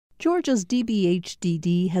Georgia's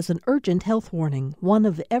DBHDD has an urgent health warning. 1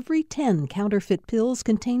 of every 10 counterfeit pills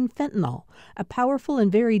contain fentanyl, a powerful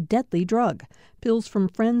and very deadly drug. Pills from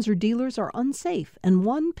friends or dealers are unsafe, and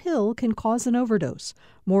 1 pill can cause an overdose.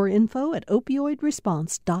 More info at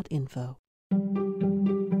opioidresponse.info.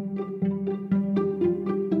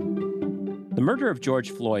 The murder of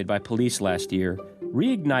George Floyd by police last year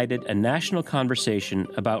reignited a national conversation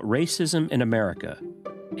about racism in America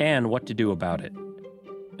and what to do about it.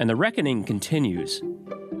 And the reckoning continues.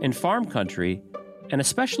 In farm country, and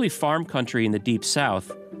especially farm country in the Deep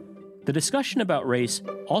South, the discussion about race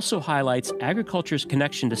also highlights agriculture's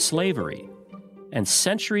connection to slavery and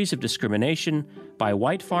centuries of discrimination by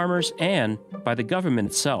white farmers and by the government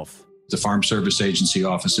itself. The Farm Service Agency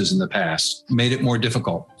offices in the past made it more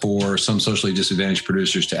difficult for some socially disadvantaged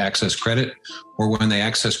producers to access credit, or when they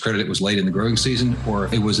accessed credit, it was late in the growing season,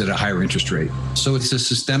 or it was at a higher interest rate. So it's a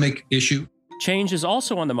systemic issue. Change is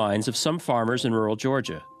also on the minds of some farmers in rural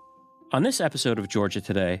Georgia. On this episode of Georgia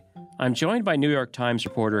Today, I'm joined by New York Times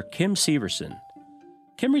reporter Kim Severson.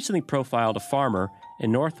 Kim recently profiled a farmer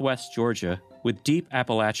in northwest Georgia with deep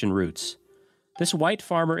Appalachian roots. This white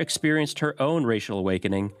farmer experienced her own racial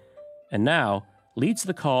awakening and now leads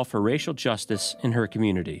the call for racial justice in her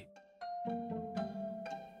community.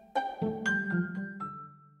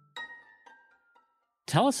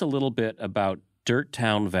 Tell us a little bit about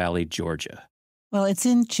Dirttown Valley, Georgia. Well, it's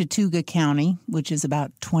in Chattooga County, which is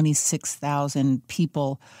about 26,000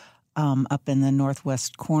 people up in the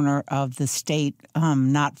northwest corner of the state,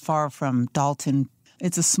 not far from Dalton.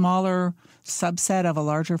 It's a smaller subset of a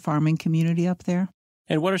larger farming community up there.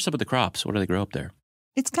 And what are some of the crops? What do they grow up there?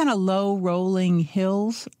 It's kind of low rolling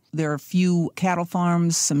hills. There are a few cattle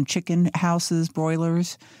farms, some chicken houses,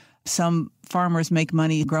 broilers. Some farmers make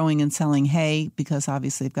money growing and selling hay because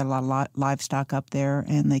obviously they've got a lot of livestock up there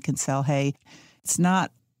and they can sell hay. It's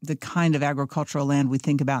not the kind of agricultural land we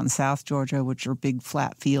think about in South Georgia, which are big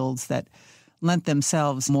flat fields that lent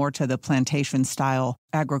themselves more to the plantation-style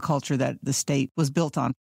agriculture that the state was built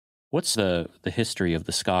on. What's the history of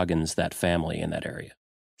the Scoggins, that family in that area?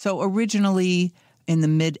 So originally in the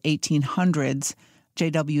mid-1800s,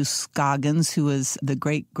 J.W. Scoggins, who is the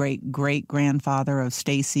great-great-great-grandfather of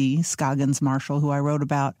Stacie Marshall, who I wrote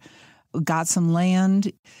about, got some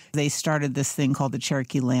land. They started this thing called the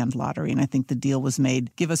Cherokee Land Lottery, and I think the deal was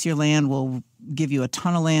made. Give us your land, we'll give you a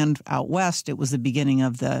ton of land out west. It was the beginning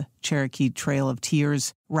of the Cherokee Trail of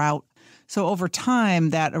Tears route. So over time,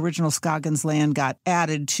 that original Scoggins land got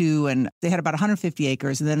added to, and they had about 150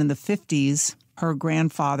 acres. And then in the 50s, her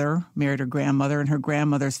grandfather married her grandmother, and her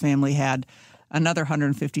grandmother's family had another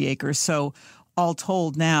 150 acres. So all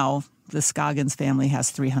told now, the Scoggins family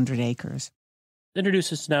has 300 acres.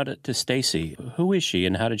 Introduce us now to Stacie. Who is she,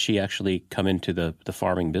 and how did she actually come into the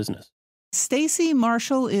farming business? Stacie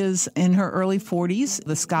Marshall is in her early 40s.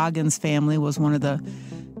 The Scoggins family was one of the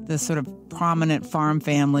sort of prominent farm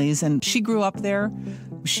families, and she grew up there.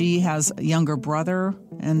 She has a younger brother,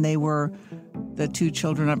 and they were the 2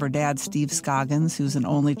 children of her dad, Steve Scoggins, who's an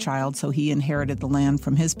only child, so he inherited the land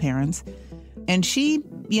from his parents. And she,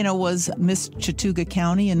 was Miss Chattooga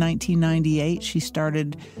County in 1998. She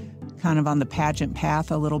started kind of on the pageant path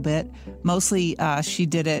a little bit. Mostly she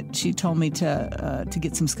did it, she told me to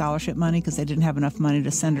get some scholarship money because they didn't have enough money to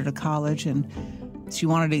send her to college, and she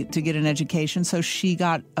wanted to get an education. So she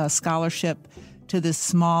got a scholarship to this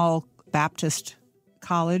small Baptist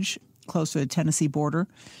college close to the Tennessee border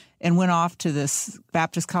and went off to this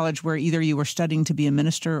Baptist college where either you were studying to be a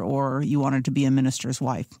minister or you wanted to be a minister's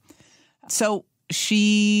wife. So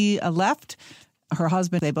she left. Her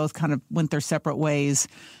husband, they both kind of went their separate ways.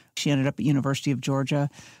 She ended up at University of Georgia.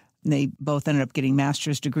 They both ended up getting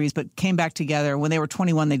master's degrees, but came back together. When they were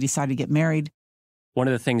 21, they decided to get married. One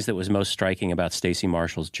of the things that was most striking about Stacie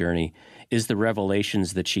Marshall's journey is the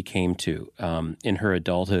revelations that she came to in her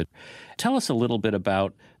adulthood. Tell us a little bit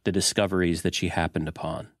about the discoveries that she happened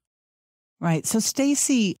upon. Right. So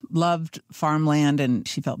Stacie loved farmland, and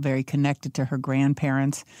she felt very connected to her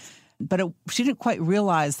grandparents. But she didn't quite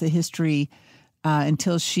realize the history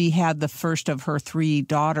until she had the first of her 3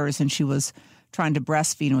 daughters, and she was trying to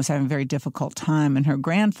breastfeed and was having a very difficult time. And her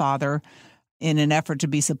grandfather, in an effort to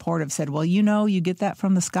be supportive, said, well, you get that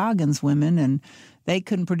from the Scoggins women, and they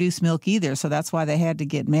couldn't produce milk either, so that's why they had to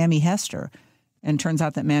get Mammy Hester. And turns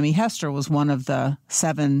out that Mammy Hester was one of the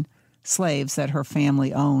 7 slaves that her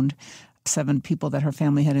family owned. 7 people that her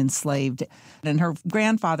family had enslaved. And her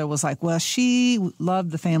grandfather was like, well, she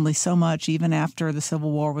loved the family so much. Even after the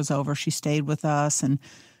Civil War was over, she stayed with us and,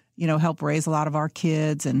 helped raise a lot of our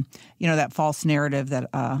kids. And, that false narrative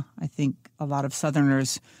that I think a lot of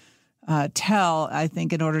Southerners tell, I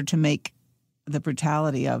think in order to make the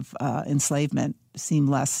brutality of enslavement seem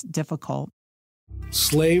less difficult.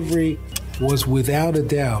 Slavery was without a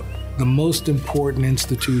doubt the most important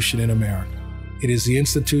institution in America. It is the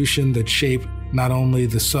institution that shaped not only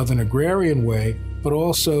the Southern agrarian way, but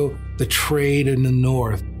also the trade in the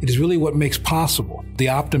North. It is really what makes possible the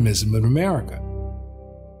optimism of America.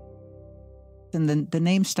 And the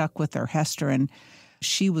name stuck with her, Hester, and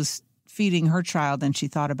she was feeding her child, and she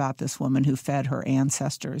thought about this woman who fed her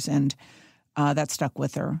ancestors, and that stuck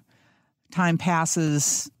with her. Time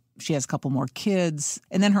passes, she has a couple more kids,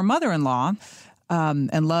 and then her mother-in-law,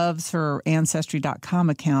 and loves her Ancestry.com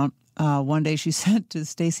account. One day she said to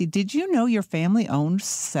Stacie, "Did you know your family owned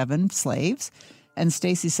 7 slaves?" And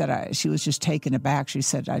Stacie said she was just taken aback. She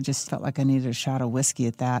said, "I just felt like I needed a shot of whiskey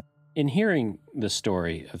at that." In hearing the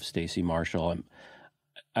story of Stacie Marshall,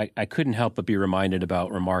 I couldn't help but be reminded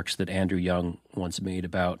about remarks that Andrew Young once made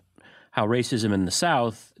about how racism in the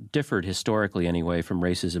South differed historically anyway from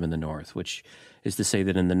racism in the North, which is to say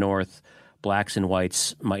that in the North, blacks and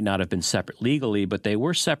whites might not have been separate legally, but they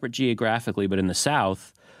were separate geographically. But in the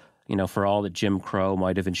South, you know, for all that Jim Crow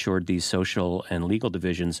might have ensured these social and legal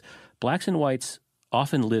divisions, blacks and whites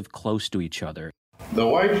often lived close to each other. The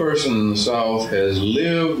white person in the South has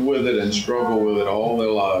lived with it and struggled with it all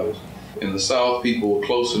their lives. In the South, people were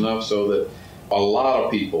close enough so that a lot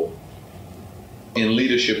of people in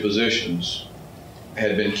leadership positions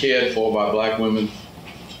had been cared for by black women,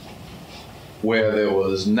 where there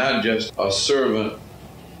was not just a servant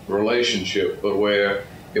relationship, but where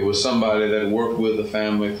it was somebody that worked with the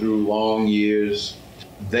family through long years.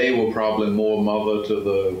 They were probably more mother to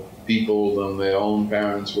the people than their own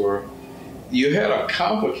parents were. You had a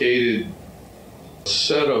complicated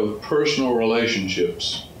set of personal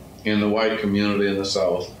relationships in the white community in the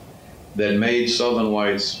South that made Southern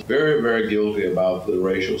whites very, very guilty about the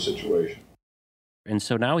racial situation. And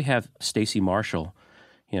so now we have Stacie Marshall,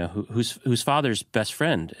 you know, whose father's best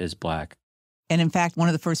friend is black. And in fact, one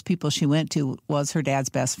of the first people she went to was her dad's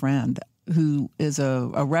best friend, who is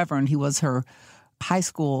a reverend. He was her high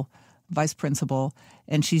school vice principal,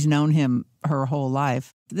 and she's known him her whole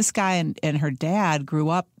life. This guy and her dad grew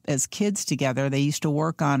up as kids together. They used to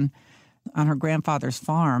work on her grandfather's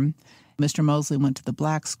farm. Mr. Mosley went to the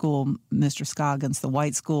black school, Mr. Scoggins the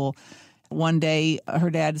white school. One day, her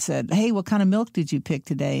dad said, "Hey, what kind of milk did you pick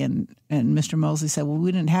today?" And Mr. Mosley said, "Well,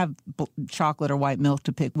 we didn't have chocolate or white milk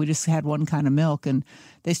to pick. We just had one kind of milk." And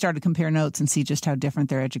they started to compare notes and see just how different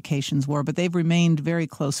their educations were. But they've remained very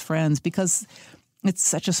close friends because it's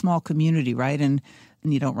such a small community, right? And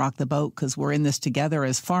you don't rock the boat because we're in this together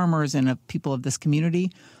as farmers and people of this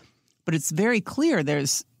community. But it's very clear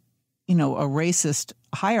there's, you know, a racist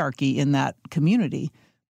hierarchy in that community.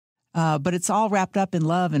 But it's all wrapped up in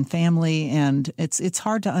love and family, and it's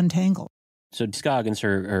hard to untangle. So Scoggins,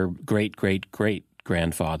 her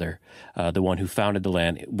great-great-great-grandfather, the one who founded the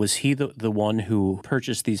land, was he the one who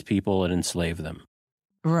purchased these people and enslaved them?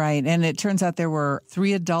 Right, and it turns out there were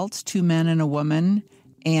 3 adults, 2 men and a woman,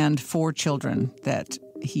 and 4 children that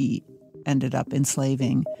he ended up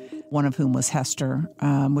enslaving, one of whom was Hester,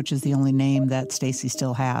 which is the only name that Stacie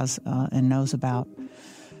still has and knows about.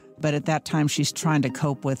 But at that time, she's trying to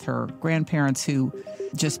cope with her grandparents who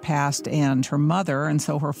just passed and her mother. And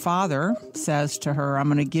so her father says to her, "I'm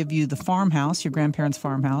going to give you the farmhouse, your grandparents'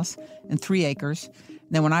 farmhouse, and 3 acres.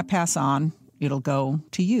 And then when I pass on, it'll go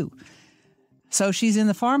to you." So she's in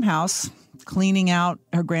the farmhouse cleaning out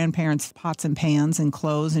her grandparents' pots and pans and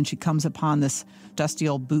clothes, and she comes upon this dusty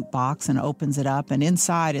old boot box and opens it up. And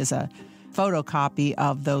inside is a photocopy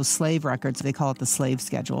of those slave records. They call it the slave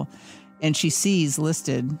schedule. And she sees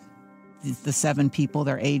listed the 7 people,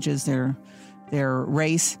 their ages, their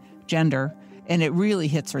race, gender, and it really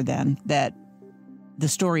hits her then that the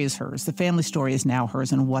story is hers. The family story is now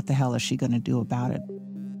hers, and what the hell is she going to do about it?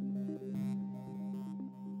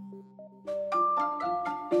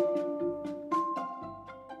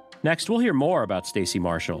 Next, we'll hear more about Stacie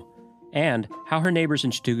Marshall and how her neighbors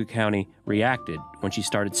in Chautauqua County reacted when she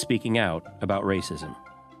started speaking out about racism.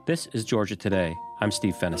 This is Georgia Today. I'm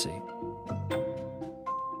Steve Fennessy.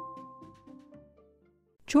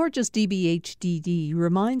 Georgia's DBHDD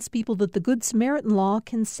reminds people that the Good Samaritan law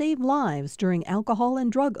can save lives during alcohol and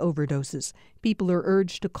drug overdoses. People are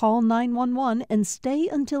urged to call 911 and stay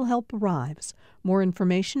until help arrives. More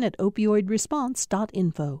information at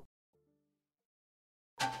opioidresponse.info.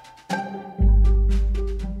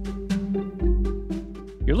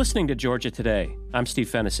 You're listening to Georgia Today. I'm Steve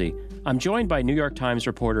Fennessy. I'm joined by New York Times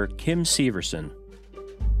reporter Kim Severson.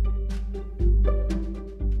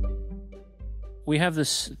 We have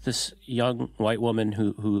this young white woman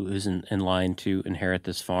who is in line to inherit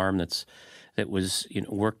this farm that's that was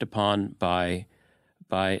worked upon by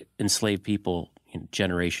enslaved people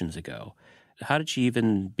generations ago. How did she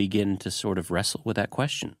even begin to sort of wrestle with that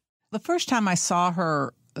question? The first time I saw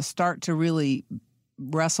her start to really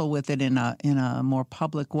wrestle with it in a more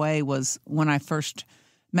public way was when I first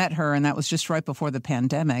met her, and that was just right before the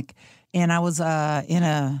pandemic. And I was in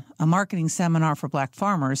a marketing seminar for Black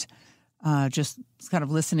farmers, just kind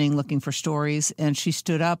of listening, looking for stories. And she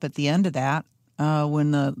stood up at the end of that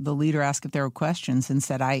when the leader asked if there were questions and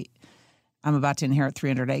said, I'm about to inherit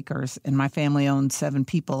 300 acres, and my family owns 7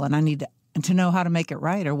 people, and I need to know how to make it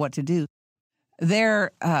right or what to do.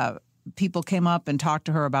 There, people came up and talked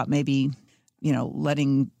to her about maybe,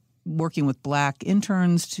 working with Black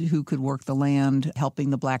interns who could work the land,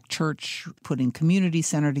 helping the Black church, putting community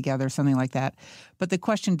center together, something like that. But the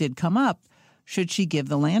question did come up, should she give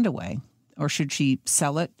the land away, or should she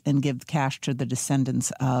sell it and give cash to the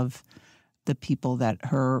descendants of the people that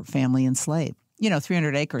her family enslaved?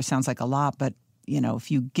 300 acres sounds like a lot, but,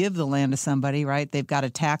 if you give the land to somebody, right, they've got a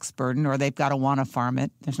tax burden or they've got to want to farm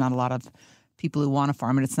it. There's not a lot of people who want to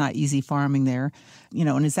farm it. It's not easy farming there,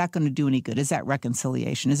 and is that going to do any good? Is that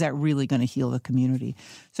reconciliation? Is that really going to heal the community?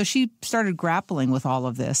 So she started grappling with all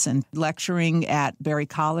of this and lecturing at Berry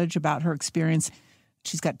College about her experience.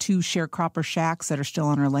 She's got 2 sharecropper shacks that are still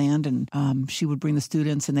on her land, and she would bring the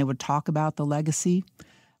students and they would talk about the legacy.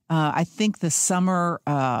 I think the summer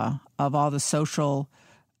of all the social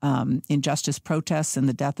injustice protests and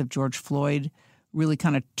the death of George Floyd really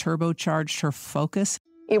kind of turbocharged her focus.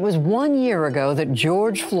 It was 1 year ago that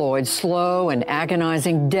George Floyd's slow and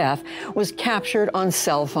agonizing death was captured on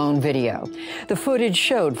cell phone video. The footage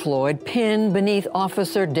showed Floyd pinned beneath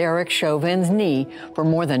Officer Derek Chauvin's knee for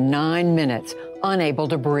more than 9 minutes, unable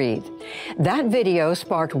to breathe. That video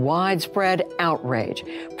sparked widespread outrage.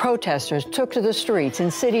 Protesters took to the streets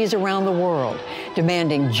in cities around the world,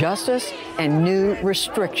 demanding justice and new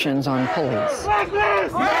restrictions on police. Black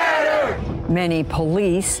Lives Matter! Many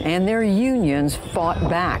police and their unions fought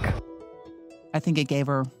back. I think it gave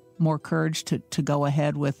her more courage to go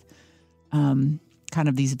ahead with kind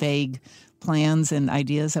of these vague plans and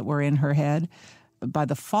ideas that were in her head. By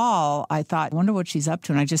the fall, I thought, I wonder what she's up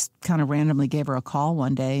to. And I just kind of randomly gave her a call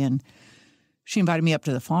one day, and she invited me up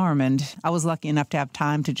to the farm. And I was lucky enough to have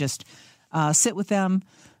time to just sit with them,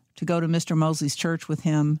 to go to Mr. Mosley's church with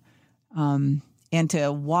him, and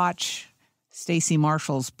to watch Stacie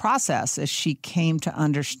Marshall's process as she came to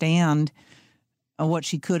understand what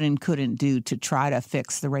she could and couldn't do to try to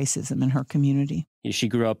fix the racism in her community. She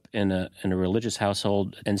grew up in a religious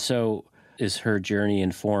household, and so is her journey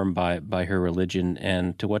informed by her religion,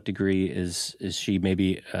 and to what degree is she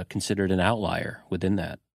maybe considered an outlier within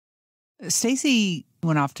that? Stacie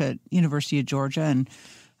went off to University of Georgia and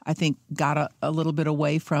I think got a little bit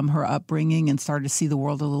away from her upbringing and started to see the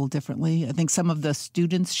world a little differently. I think some of the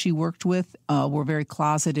students she worked with were very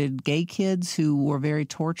closeted gay kids who were very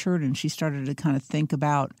tortured, and she started to kind of think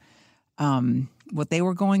about what they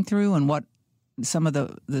were going through and what some of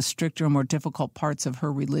the stricter, more difficult parts of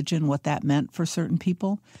her religion, what that meant for certain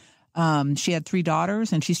people. She had 3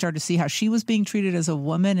 daughters, and she started to see how she was being treated as a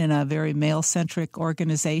woman in a very male-centric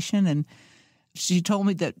organization. And she told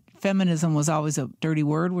me that feminism was always a dirty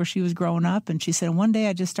word where she was growing up. And she said, one day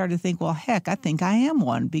I just started to think, well, heck, I think I am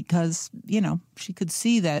one, because, she could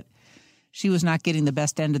see that she was not getting the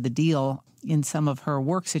best end of the deal in some of her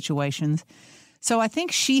work situations. So I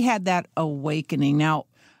think she had that awakening. Now,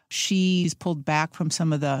 she's pulled back from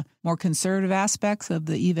some of the more conservative aspects of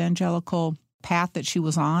the evangelical path that she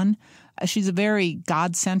was on. She's a very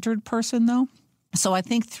God-centered person, though. So I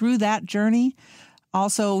think through that journey,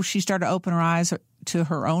 also she started to open her eyes to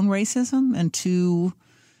her own racism and to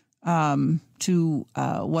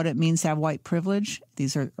what it means to have white privilege.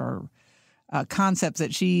 These are concepts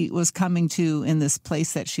that she was coming to in this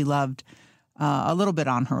place that she loved a little bit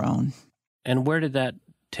on her own. And where did that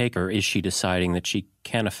take her? Is she deciding that she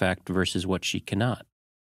can affect versus what she cannot?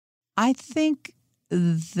 I think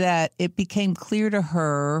that it became clear to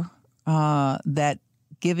her that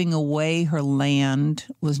giving away her land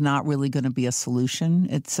was not really going to be a solution.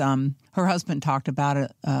 It's her husband talked about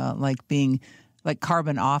it like being like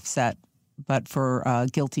carbon offset, but for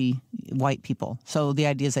guilty white people. So the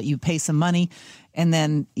idea is that you pay some money and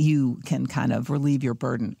then you can kind of relieve your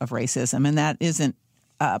burden of racism. And that isn't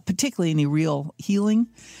particularly any real healing.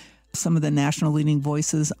 Some of the national leading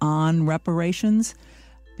voices on reparations,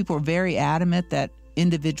 people are very adamant that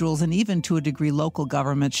individuals and even to a degree local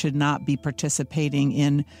governments should not be participating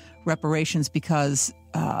in reparations because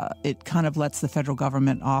it kind of lets the federal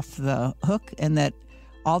government off the hook, and that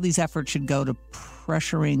all these efforts should go to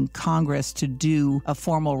pressuring Congress to do a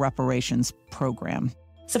formal reparations program.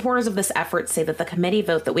 Supporters of this effort say that the committee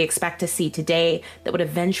vote that we expect to see today that would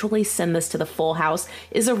eventually send this to the full House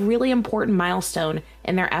is a really important milestone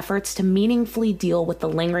in their efforts to meaningfully deal with the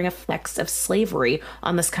lingering effects of slavery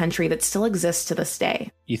on this country that still exists to this day.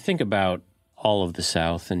 You think about all of the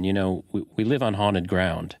South, and, we live on haunted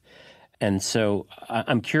ground. And so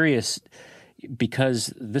I'm curious,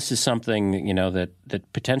 because this is something,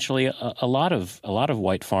 that potentially a lot of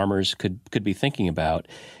white farmers could be thinking about.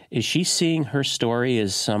 Is she seeing her story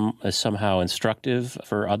as somehow instructive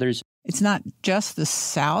for others? It's not just the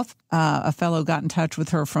South. A fellow got in touch with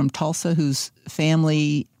her from Tulsa whose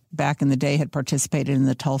family back in the day had participated in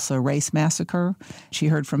the Tulsa race massacre. She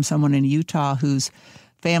heard from someone in Utah whose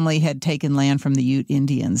family had taken land from the Ute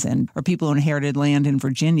Indians or people who inherited land in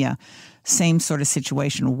Virginia. Same sort of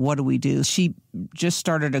situation. What do we do? She just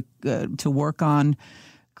started to work on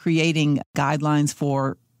creating guidelines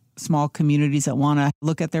for small communities that want to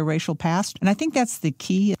look at their racial past. And I think that's the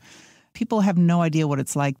key. People have no idea what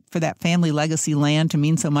it's like for that family legacy land to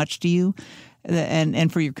mean so much to you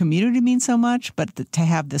and for your community to mean so much, but to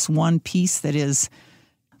have this one piece that is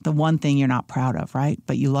the one thing you're not proud of, right?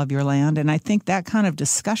 But you love your land. And I think that kind of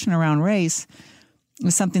discussion around race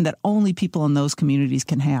is something that only people in those communities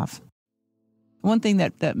can have. One thing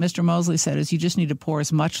that Mr. Mosley said is you just need to pour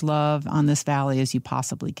as much love on this valley as you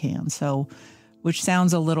possibly can. So, which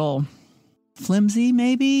sounds a little flimsy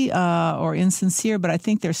maybe or insincere, but I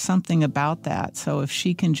think there's something about that. So if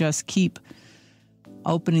she can just keep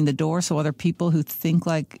opening the door so other people who think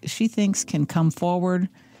like she thinks can come forward,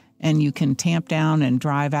 and you can tamp down and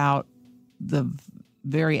drive out the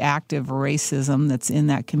very active racism that's in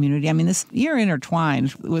that community. I mean, you're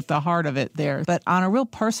intertwined with the heart of it there. But on a real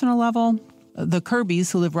personal level, the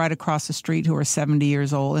Kirbys, who live right across the street, who are 70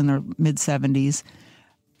 years old, in their mid-70s,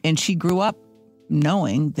 and she grew up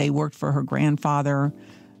knowing they worked for her grandfather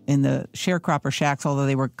in the sharecropper shacks, although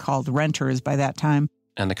they were called renters by that time.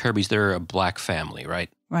 And the Kirbys, they're a black family, right?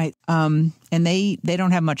 Right. And they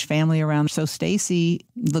don't have much family around. So Stacie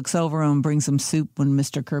looks over and brings them soup when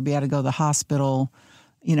Mr. Kirby had to go to the hospital,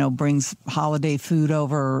 brings holiday food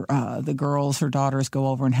over. The girls, her daughters, go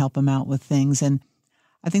over and help him out with things. And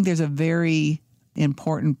I think there's a very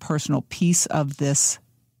important personal piece of this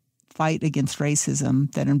fight against racism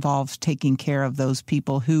that involves taking care of those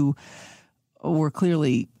people who were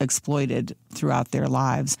clearly exploited throughout their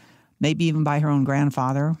lives, maybe even by her own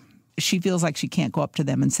grandfather. She feels like she can't go up to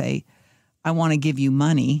them and say, I want to give you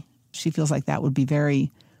money. She feels like that would be very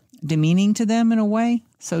demeaning to them in a way.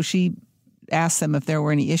 So she asked them if there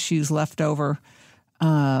were any issues left over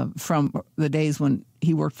from the days when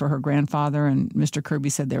he worked for her grandfather. And Mr. Kirby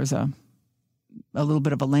said there was a little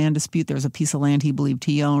bit of a land dispute. There was a piece of land he believed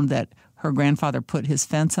he owned that her grandfather put his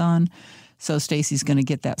fence on. So Stacie's going to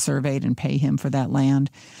get that surveyed and pay him for that land.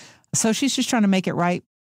 So she's just trying to make it right.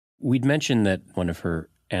 We'd mentioned that one of her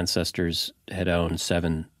ancestors had owned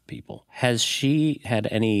 7 people. Has she had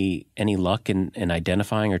any luck in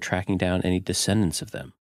identifying or tracking down any descendants of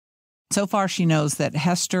them? So far, she knows that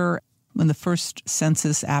Hester, in the first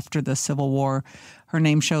census after the Civil War, her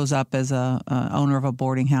name shows up as a owner of a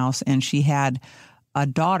boarding house, and she had a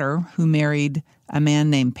daughter who married a man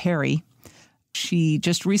named Perry. She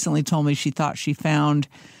just recently told me she thought she found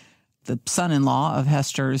the son-in-law of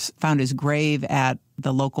Hester's, found his grave at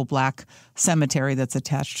the local black cemetery that's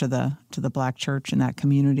attached to the black church in that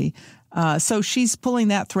community. So she's pulling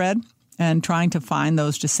that thread and trying to find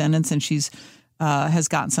those descendants, and she's has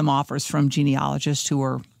gotten some offers from genealogists who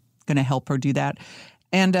are going to help her do that.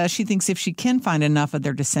 And she thinks if she can find enough of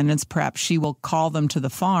their descendants, perhaps she will call them to the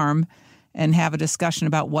farm and have a discussion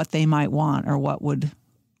about what they might want or what would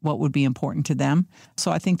be important to them. So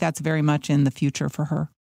I think that's very much in the future for her.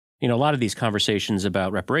 A lot of these conversations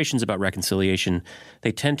about reparations, about reconciliation,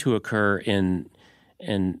 they tend to occur in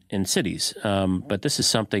cities. But this is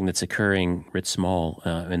something that's occurring writ small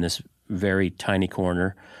in this very tiny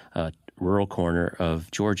corner, rural corner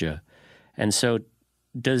of Georgia. And so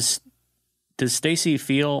does Stacie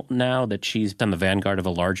feel now that she's on the vanguard of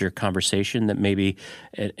a larger conversation that maybe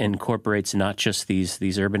incorporates not just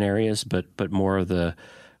these urban areas, but more of the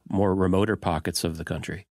more remoter pockets of the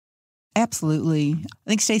country? Absolutely. I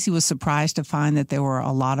think Stacie was surprised to find that there were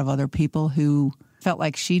a lot of other people who felt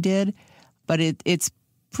like she did, but it's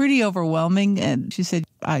pretty overwhelming. And she said,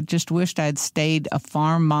 I just wished I'd stayed a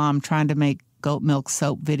farm mom trying to make goat milk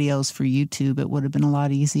soap videos for YouTube. It would have been a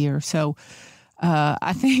lot easier. So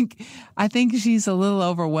I think she's a little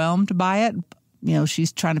overwhelmed by it.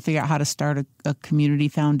 She's trying to figure out how to start a community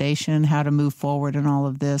foundation, how to move forward in all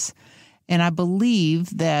of this. And I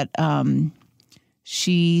believe that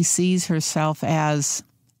she sees herself as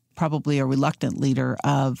probably a reluctant leader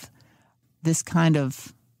of this kind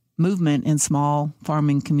of movement in small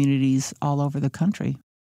farming communities all over the country.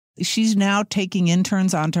 She's now taking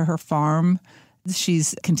interns onto her farm. She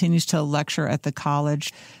continues to lecture at the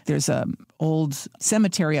college. There's an old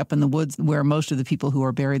cemetery up in the woods where most of the people who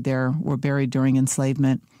are buried there were buried during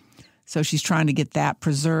enslavement. So she's trying to get that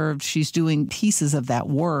preserved. She's doing pieces of that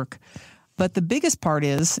work. But the biggest part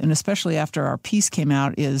is, and especially after our piece came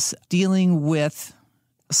out, is dealing with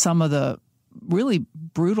some of the really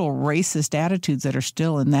brutal racist attitudes that are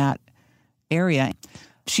still in that area.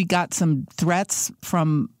 She got some threats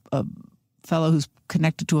from a fellow who's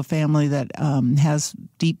connected to a family that has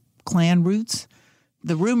deep Klan roots.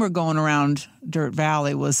 The rumor going around Dirt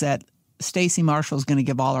Valley was that Stacie Marshall is going to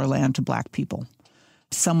give all her land to black people.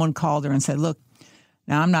 Someone called her and said, look,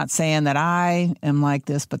 now I'm not saying that I am like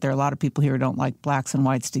this, but there are a lot of people here who don't like blacks and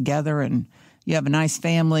whites together, and you have a nice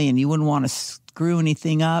family and you wouldn't want to screw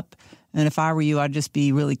anything up. And if I were you, I'd just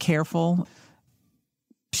be really careful.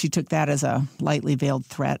 She took that as a lightly veiled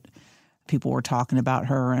threat. People were talking about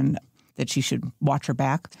her and that she should watch her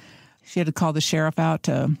back. She had to call the sheriff out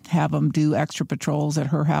to have them do extra patrols at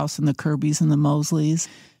her house and the Kirbys and the Mosleys,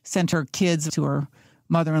 sent her kids to her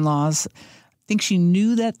mother-in-law's. I think she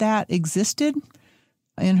knew that that existed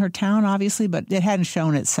in her town, obviously, but it hadn't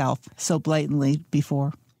shown itself so blatantly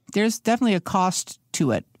before. There's definitely a cost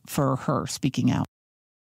to it for her speaking out.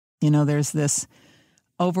 You know, there's this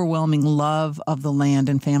overwhelming love of the land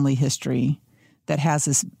and family history that has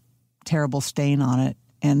this terrible stain on it.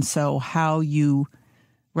 And so how you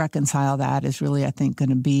reconcile that is really, I think, going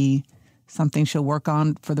to be something she'll work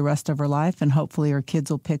on for the rest of her life, and hopefully her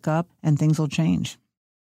kids will pick up and things will change.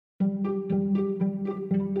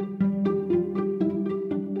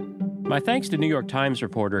 My thanks to New York Times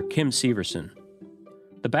reporter Kim Severson.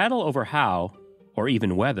 The battle over how, or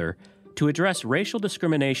even whether, to address racial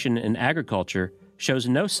discrimination in agriculture shows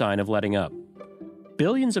no sign of letting up.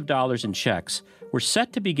 Billions of dollars in checks were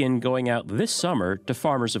set to begin going out this summer to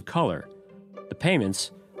farmers of color. The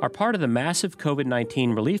payments are part of the massive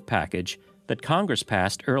COVID-19 relief package that Congress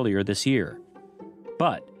passed earlier this year.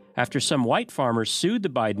 But after some white farmers sued the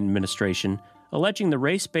Biden administration, alleging the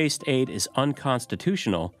race-based aid is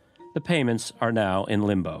unconstitutional, the payments are now in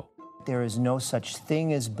limbo. There is no such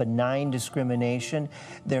thing as benign discrimination.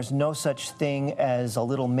 There's no such thing as a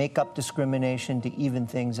little make-up discrimination to even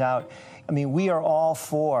things out. I mean, we are all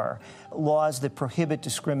for laws that prohibit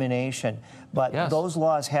discrimination, but those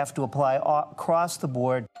laws have to apply across the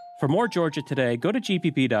board. For more Georgia Today, go to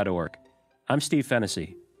gpp.org. I'm Steve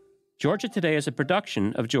Fennessy. Georgia Today is a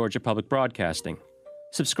production of Georgia Public Broadcasting.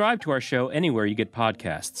 Subscribe to our show anywhere you get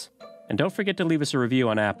podcasts. And don't forget to leave us a review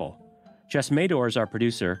on Apple. Jess Mador is our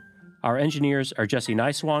producer. Our engineers are Jesse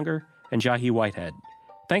Neiswanger and Jahi Whitehead.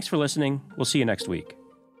 Thanks for listening. We'll see you next week.